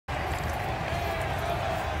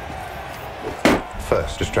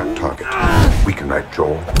First, distract target. Weaken right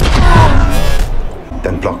jaw.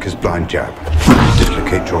 Then block his blind jab.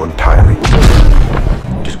 Dislocate jaw entirely.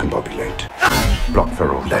 Discombobulate. Block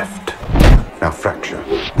feral left. Now fracture.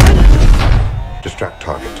 Distract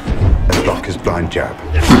target. Then block his blind jab.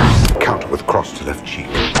 Counter with cross to left cheek.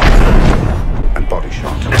 And body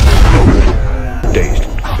shot. Dazed,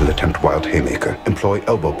 will attempt wild haymaker. Employ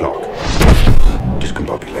elbow block.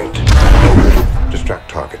 Discombobulate. Distract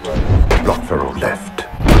target. Block feral left.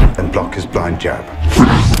 Then block his blind jab.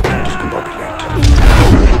 Discombobulate.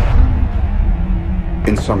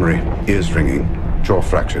 In summary, ears ringing, jaw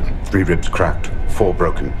fractured, 3 ribs cracked, 4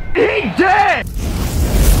 broken. He's dead!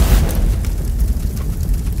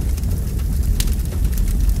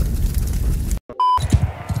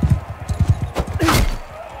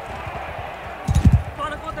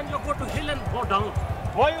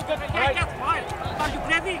 Why you get Yeah, just fine. Are you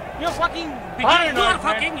crazy? You're fucking You are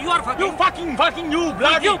fucking, you are fucking. You fucking, you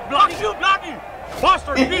bloody! You bloody. Fuck you bloody!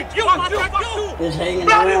 Bastard bitch! You Fuck you, bastard, fuck you. you! Just hanging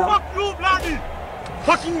Bloody around. fuck you bloody!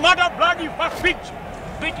 Fucking mother bloody fuck bitch!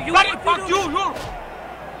 Bitch, you Bloody what fuck do? you! No!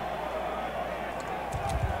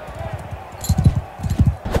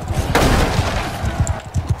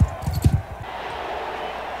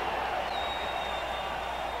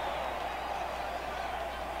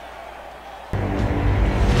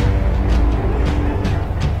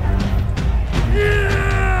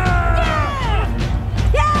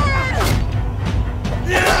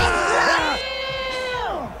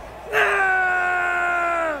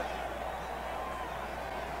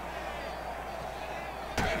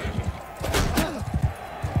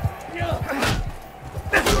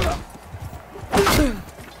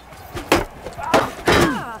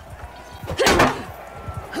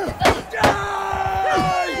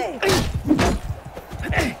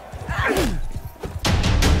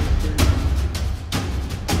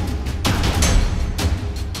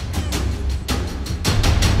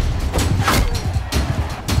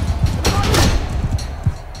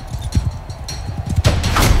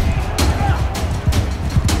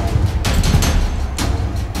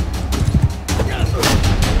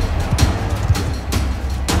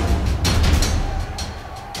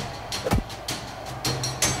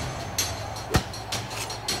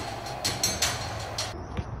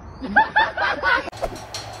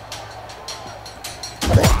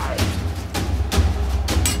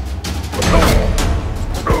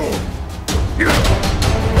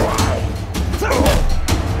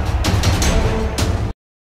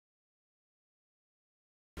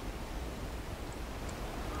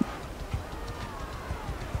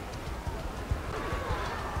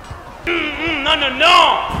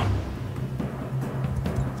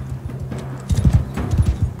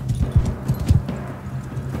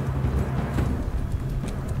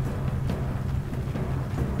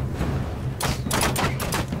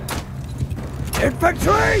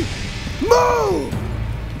 Infantry, move!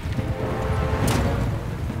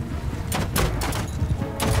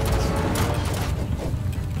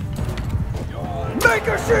 Make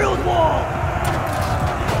a shield wall!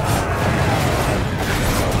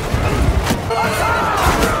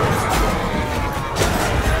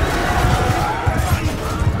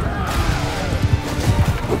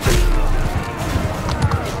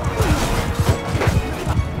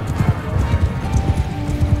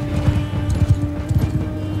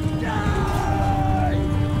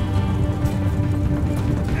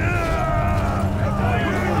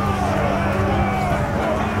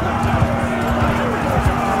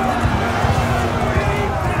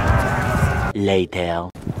 Later.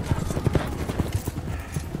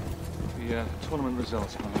 The tournament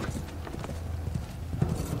results, man.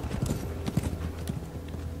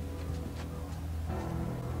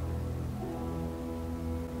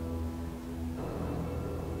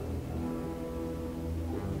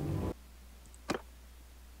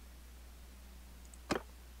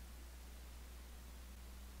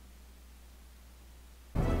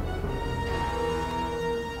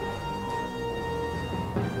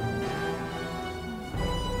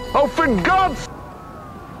 Oh, for God's...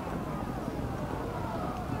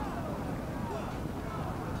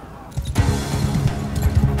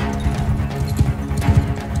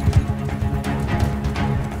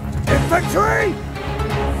 Infantry!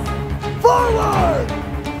 Forward!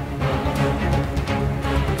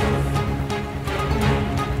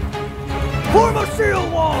 Form a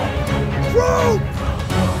shield wall! Troops!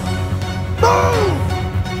 Move!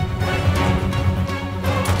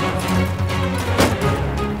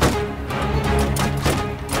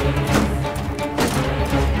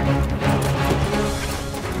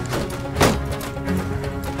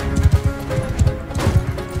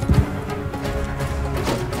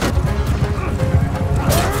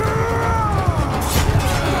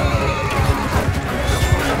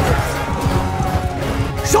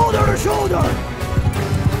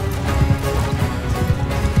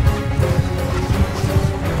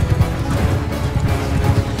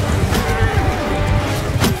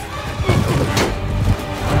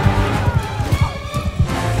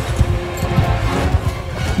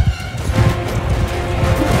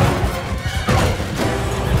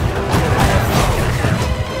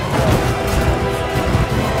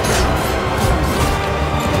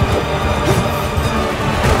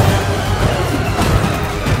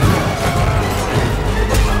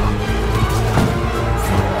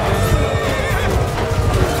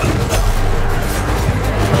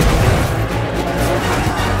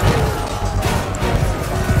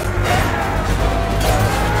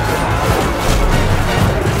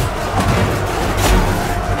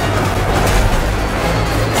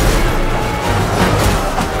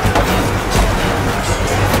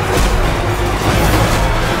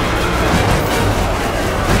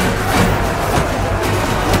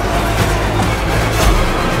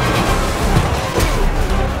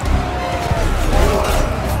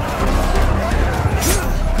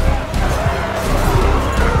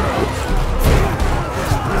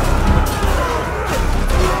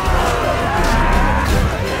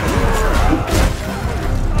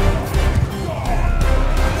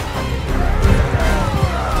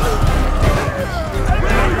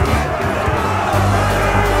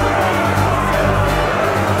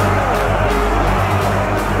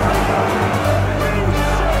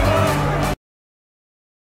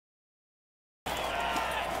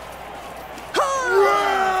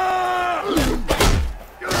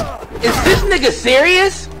 nigga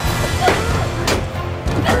serious?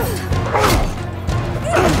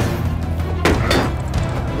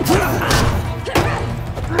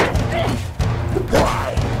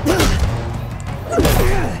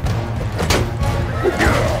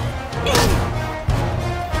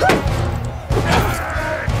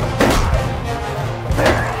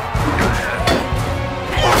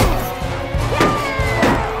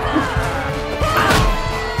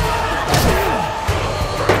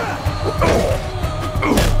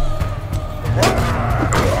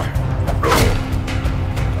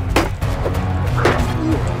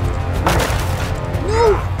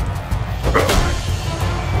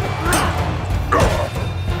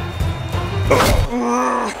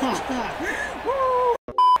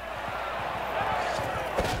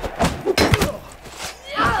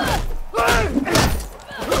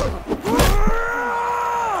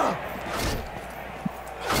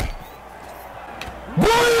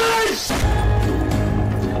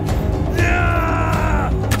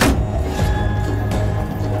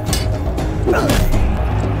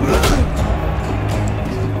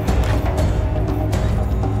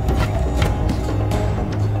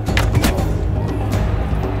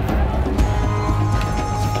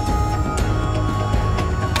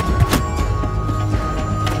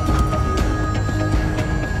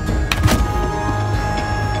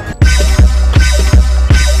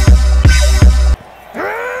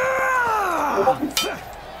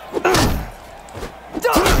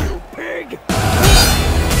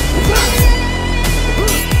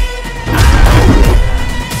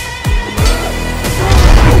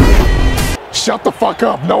 Shut the fuck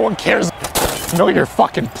up. No one cares. Know your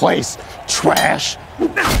fucking place, trash.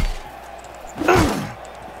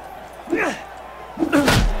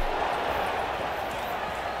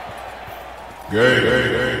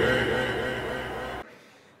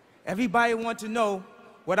 Everybody want to know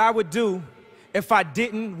what I would do if I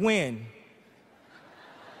didn't win.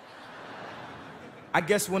 I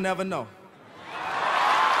guess we'll never know.